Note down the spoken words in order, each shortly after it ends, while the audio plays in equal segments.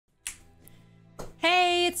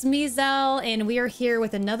it's Mezel, and we are here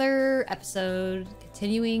with another episode,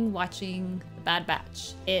 continuing watching The Bad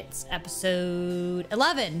Batch. It's episode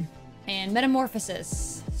 11, and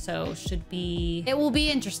Metamorphosis. So it will be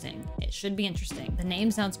interesting. It should be interesting. The name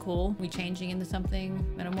sounds cool. We changing into something,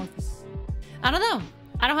 Metamorphosis. I don't know.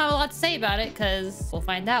 I don't have a lot to say about it because we'll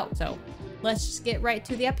find out. So let's just get right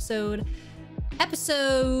to the episode.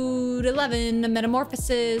 Episode 11, The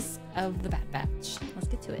Metamorphosis of The Bad Batch. Let's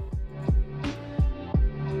get to it.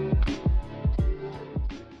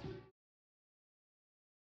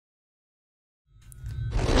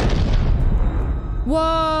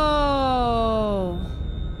 Whoa!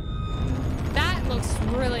 That looks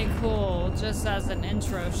really cool just as an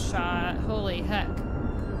intro shot. Holy heck.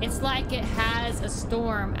 It's like it has a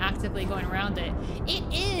storm actively going around it. It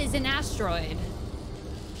is an asteroid.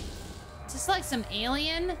 Just like some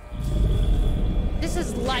alien. This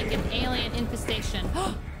is like an alien infestation.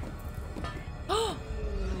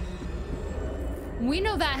 We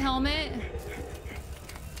know that helmet.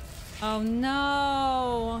 Oh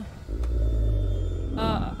no.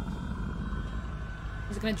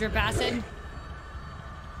 Is it gonna drip acid?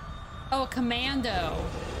 Oh, a commando.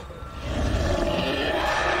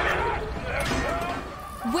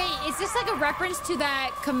 Wait, is this like a reference to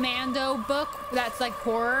that commando book that's like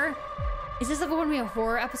horror? Is this like going to be a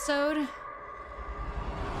horror episode?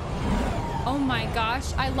 Oh my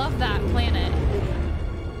gosh, I love that planet.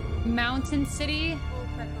 Mountain City. All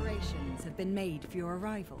preparations have been made for your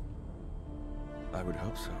arrival. I would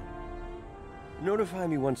hope so. Notify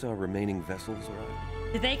me once our remaining vessels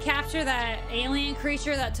arrive. Did they capture that alien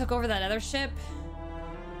creature that took over that other ship?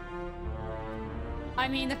 I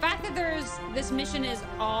mean, the fact that this mission is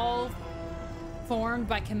all formed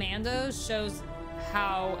by commandos shows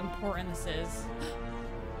how important this is.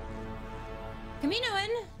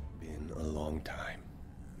 Kaminoan! Been a long time,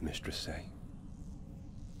 Mistress Say.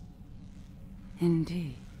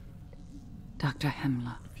 Indeed. Dr.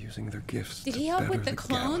 Hemlock. Using their gifts. Did he help with the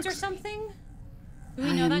clones or something? Do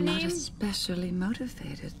we know that name? I am not especially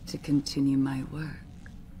motivated to continue my work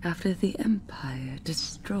after the Empire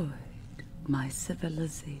destroyed my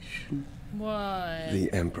civilization. What? The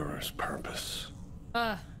Emperor's purpose.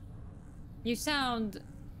 You sound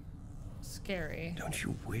scary. Don't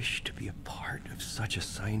you wish to be a part of such a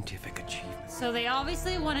scientific achievement? So they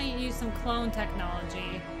obviously want to use some clone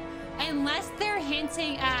technology. Unless they're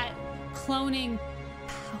hinting at cloning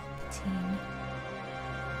Palpatine.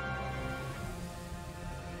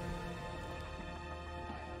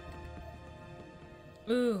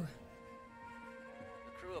 Ooh.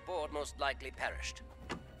 The crew aboard most likely perished.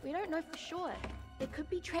 We don't know for sure. They could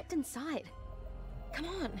be trapped inside. Come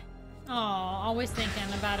on. Oh, always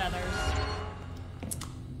thinking about others.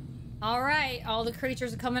 All right, all the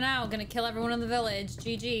creatures are coming out. Gonna kill everyone in the village.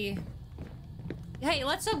 GG. Hey,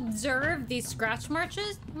 let's observe these scratch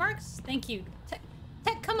marks. Thank you. Tech,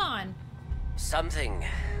 come on. Something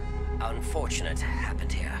unfortunate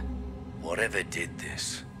happened here. Whatever did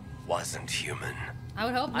this wasn't human. I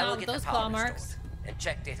would hope I will not with get those the power claw marks. restored and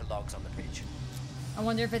check data logs on the bridge. I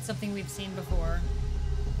wonder if it's something we've seen before.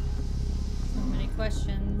 So many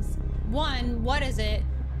questions. One, what is it?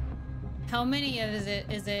 How many is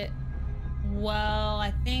it? Well,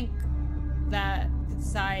 I think that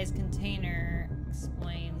size container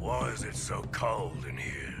explains. Why is it so cold in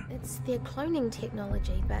here? It's their cloning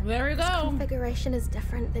technology, but There we this go. configuration is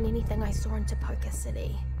different than anything I saw in Poker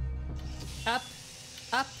City. Up.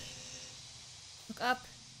 Up. Look up.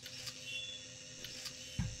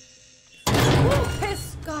 Ooh,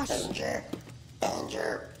 piss. Gosh. Danger.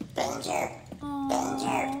 Danger. Danger.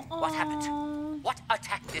 Danger. What happened? What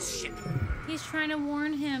attacked this ship? He's trying to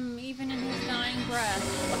warn him, even in his dying breath.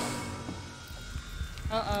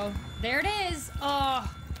 Uh-oh. There it is. Oh.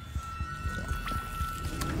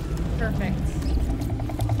 Perfect.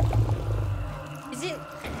 Is it?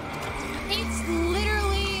 It's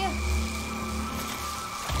literally...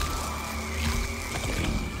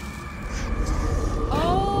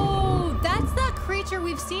 Oh, that's that creature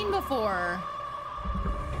we've seen before.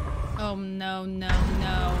 Oh, no, no,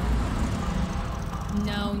 no.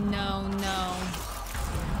 No, no, no.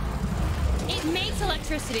 It makes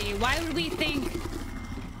electricity. Why would we think...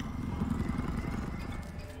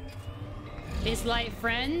 Is light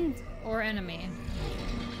friend or enemy?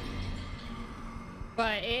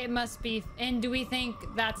 But it must be... And do we think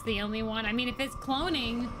that's the only one? I mean, if it's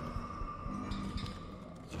cloning...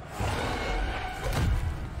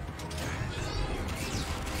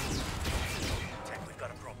 We've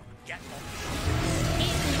got a problem. Get on.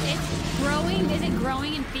 It's growing? Is it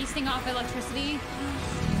growing and feasting off electricity?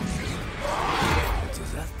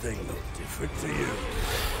 Does that thing look different to you?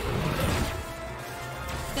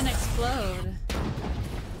 explode.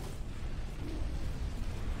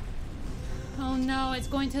 Oh no, it's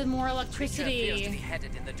going to more Creature appears to be electricity.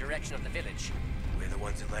 headed in the direction of the village. We're the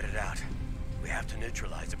ones who let it out. We have to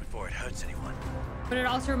neutralize it before it hurts anyone. But it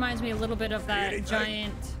also reminds me a little bit of that Anything.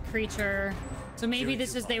 giant creature. So maybe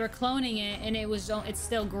this is, they were cloning it and it's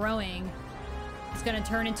still growing. It's gonna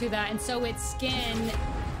turn into that. And so its skin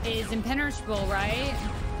is impenetrable, right?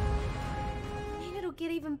 And it'll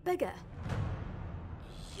get even bigger.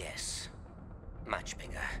 Yes. Much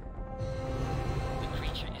bigger. The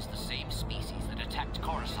creature is the same species that attacked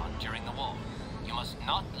Coruscant during the war. You must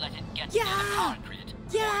not let it get Yeah! near the power grid. Or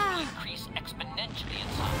it Yeah! will increase exponentially in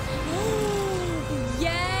size.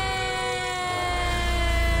 Yes!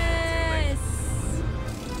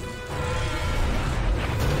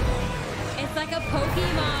 It's like a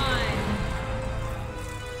Pokemon.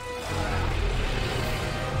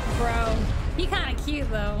 Bro, he kind of cute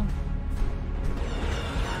though.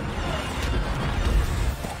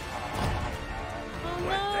 Oh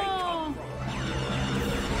no!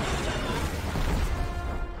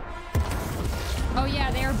 Oh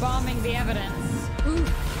yeah, they are bombing the evidence. Oof.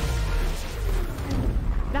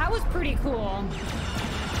 That was pretty cool.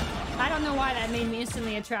 I don't know why that made me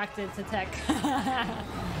instantly attracted to tech.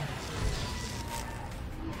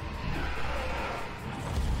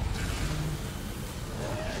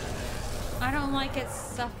 I don't like it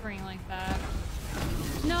suffering like that.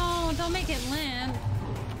 No, don't make it limp.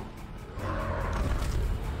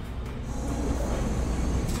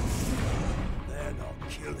 They're not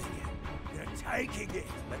killing it. They're taking it.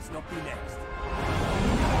 Let's not be next.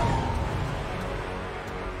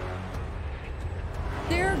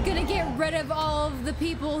 They're gonna get rid of all of the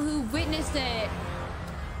people who witnessed it.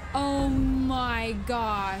 Oh my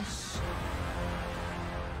gosh.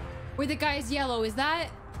 Where the guy's yellow, is that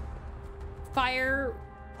fire?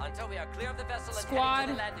 Until we are clear of the vessel and Squad. heading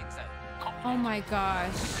to the landing zone. Oh my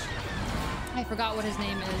gosh. I forgot what his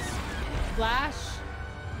name is. Flash?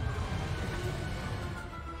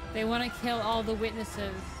 They want to kill all the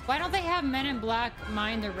witnesses. Why don't they have Men in Black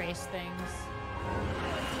mind erase things?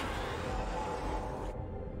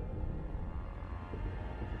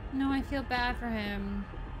 No, I feel bad for him.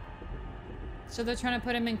 So they're trying to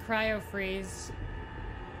put him in cryo freeze.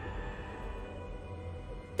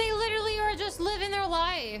 They literally are just living their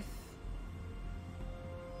life.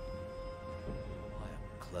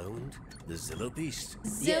 Cloned? The Zillow Beast?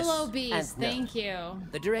 Zillow Yes, Beast, and no. thank you.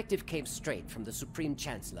 The directive came straight from the Supreme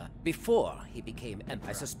Chancellor before he became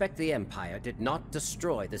Emperor. I suspect the Empire did not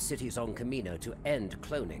destroy the cities on Camino to end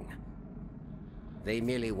cloning. They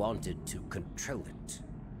merely wanted to control it.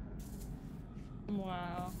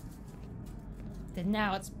 Wow. Then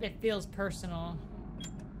now it feels personal.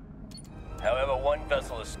 However, one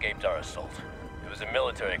vessel escaped our assault. It was a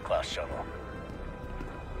military-class shuttle.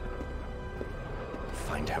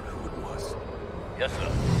 Find out who it was. Yes,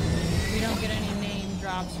 sir. We don't get any name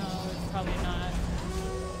drops, so it's probably not.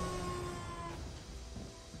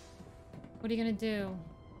 What are you gonna do?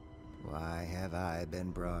 Why have I been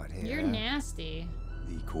brought here? You're nasty.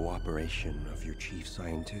 The cooperation of your chief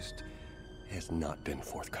scientist has not been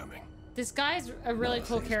forthcoming. This guy's a really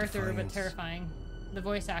cool Nothing's character, but defiance. terrifying. The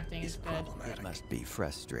voice acting is It's good. problematic. It must be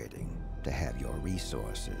frustrating to have your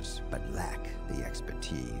resources but lack the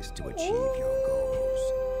expertise to achieve your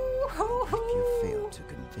goals. If you fail to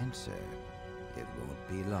convince her, it won't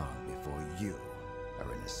be long before you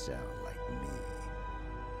are in a cell like me.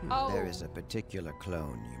 Oh. There is a particular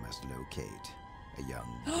clone you must locate. A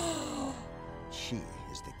young girl. She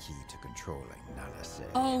is the key to controlling Nalase.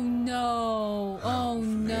 Oh no! Oh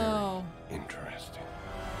no! Interesting.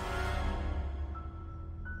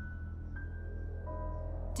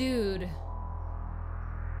 Dude.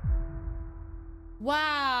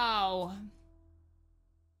 Wow.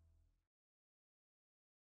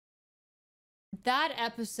 That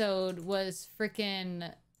episode was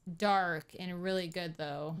freaking dark and really good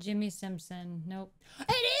though. Jimmy Simpson. Nope.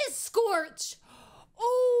 It is Scorch!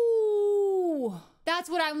 Oh! That's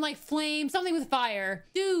what I'm like, flame, something with fire.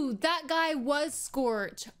 Dude, that guy was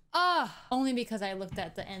Scorch. Only because I looked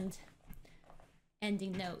at the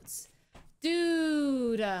ending notes.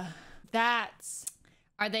 Dude, that's...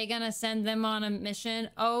 Are they gonna send them on a mission?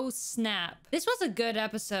 Oh, snap. This was a good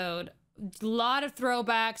episode. A lot of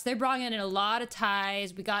throwbacks. They brought in a lot of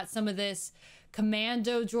ties. We got some of this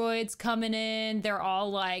commando droids coming in. They're all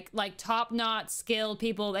like top-notch skilled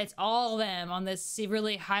people. It's all of them on this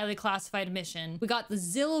really highly classified mission. We got the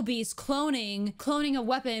Zillo Beast cloning a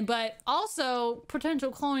weapon, but also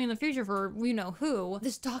potential cloning in the future for you know who.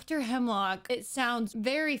 This Dr. Hemlock, it sounds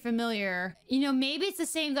very familiar. You know, maybe it's the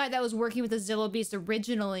same guy that was working with the Zillo Beast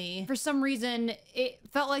originally. For some reason, it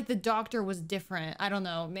felt like the doctor was different. I don't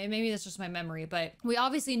know. Maybe that's just my memory, but we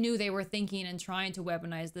obviously knew they were thinking and trying to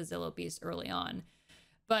weaponize the Zillo Beast early on.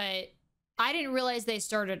 But I didn't realize they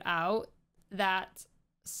started out that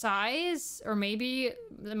size, or maybe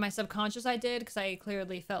in my subconscious I did, because I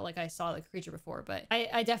clearly felt like I saw the creature before, but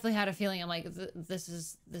I definitely had a feeling I'm like, this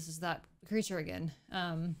is that creature again.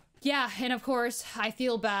 Yeah, and of course, I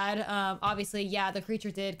feel bad. Obviously, yeah, the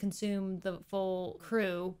creature did consume the full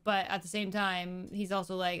crew, but at the same time, he's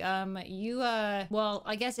also like, well,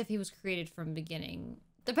 I guess if he was created from the beginning,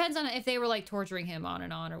 depends on if they were like torturing him on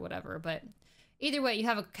and on or whatever, but either way, you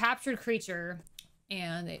have a captured creature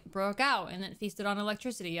and it broke out and then feasted on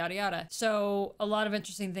electricity, yada yada. So a lot of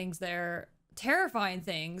interesting things there, terrifying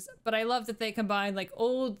things, but I love that they combine like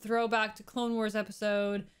old throwback to Clone Wars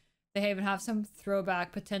episode. They even have some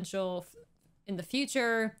throwback potential in the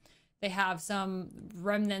future. They have some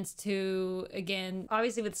remnants to, again,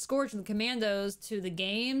 obviously with Scorch and the Commandos, to the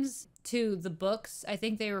games, to the books. I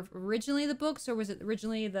think they were originally the books, or was it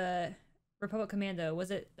originally the Republic Commando? Was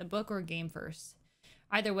it a book or a game first?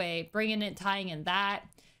 Either way, bringing it, tying in that.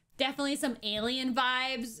 Definitely some alien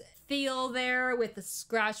vibes feel there with the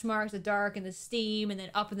scratch marks, the dark and the steam, and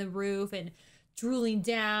then up in the roof and drooling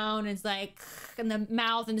down, and it's like in the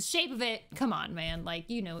mouth and the shape of it. Come on, man, like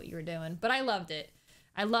you know what you were doing. But I loved it.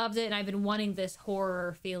 I loved it, and I've been wanting this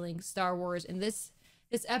horror feeling Star Wars, and this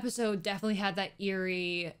episode definitely had that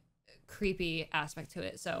eerie, creepy aspect to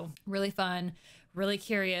it. So really fun, really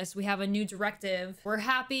curious. We have a new directive. We're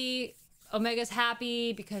happy. Omega's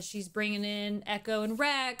happy because she's bringing in Echo and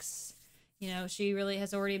Rex. You know, she really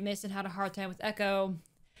has already missed and had a hard time with Echo.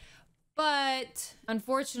 But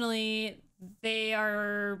unfortunately, they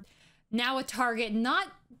are now a target, not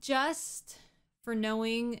just for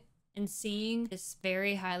knowing and seeing this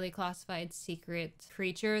very highly classified secret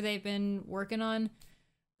creature they've been working on,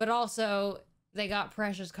 but also they got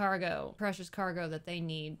precious cargo that they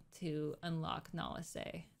need to unlock Nala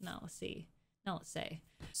Se.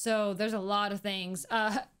 So there's a lot of things.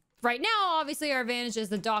 Right now, obviously, our advantage is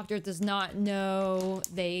the Doctor does not know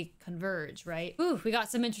they converge, right? Ooh, we got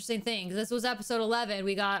some interesting things. This was episode 11.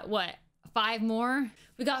 We got, what, 5 more?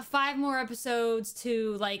 We got 5 more episodes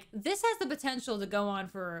to, like, this has the potential to go on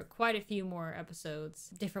for quite a few more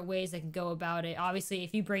episodes. Different ways they can go about it. Obviously,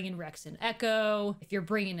 if you bring in Rex and Echo, if you're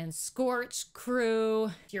bringing in Scorch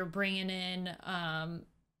crew, if you're bringing in,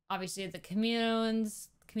 obviously, the Kaminoans,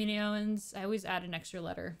 I always add an extra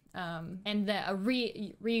letter. And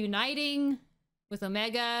the reuniting with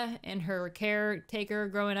Omega and her caretaker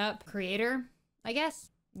growing up, creator, I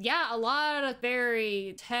guess. Yeah, a lot of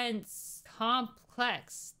very tense,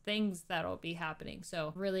 complex things that'll be happening.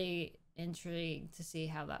 So really intrigued to see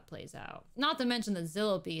how that plays out. Not to mention the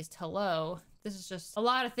Zillo Beast, hello. This is just a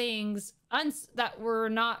lot of things that were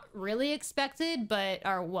not really expected, but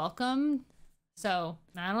are welcome. So,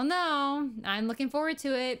 I don't know. I'm looking forward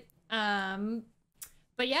to it.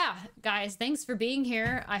 But yeah, guys, thanks for being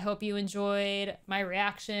here. I hope you enjoyed my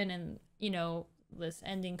reaction and, you know, this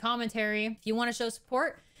ending commentary. If you want to show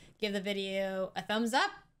support, give the video a thumbs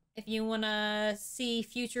up. If you want to see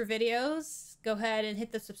future videos, go ahead and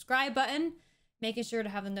hit the subscribe button, making sure to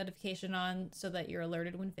have the notification on so that you're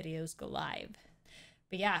alerted when videos go live.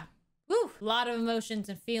 But yeah, woo, a lot of emotions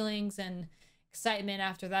and feelings and excitement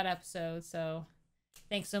after that episode. So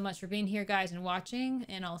thanks so much for being here, guys, and watching,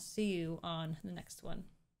 and I'll see you on the next one.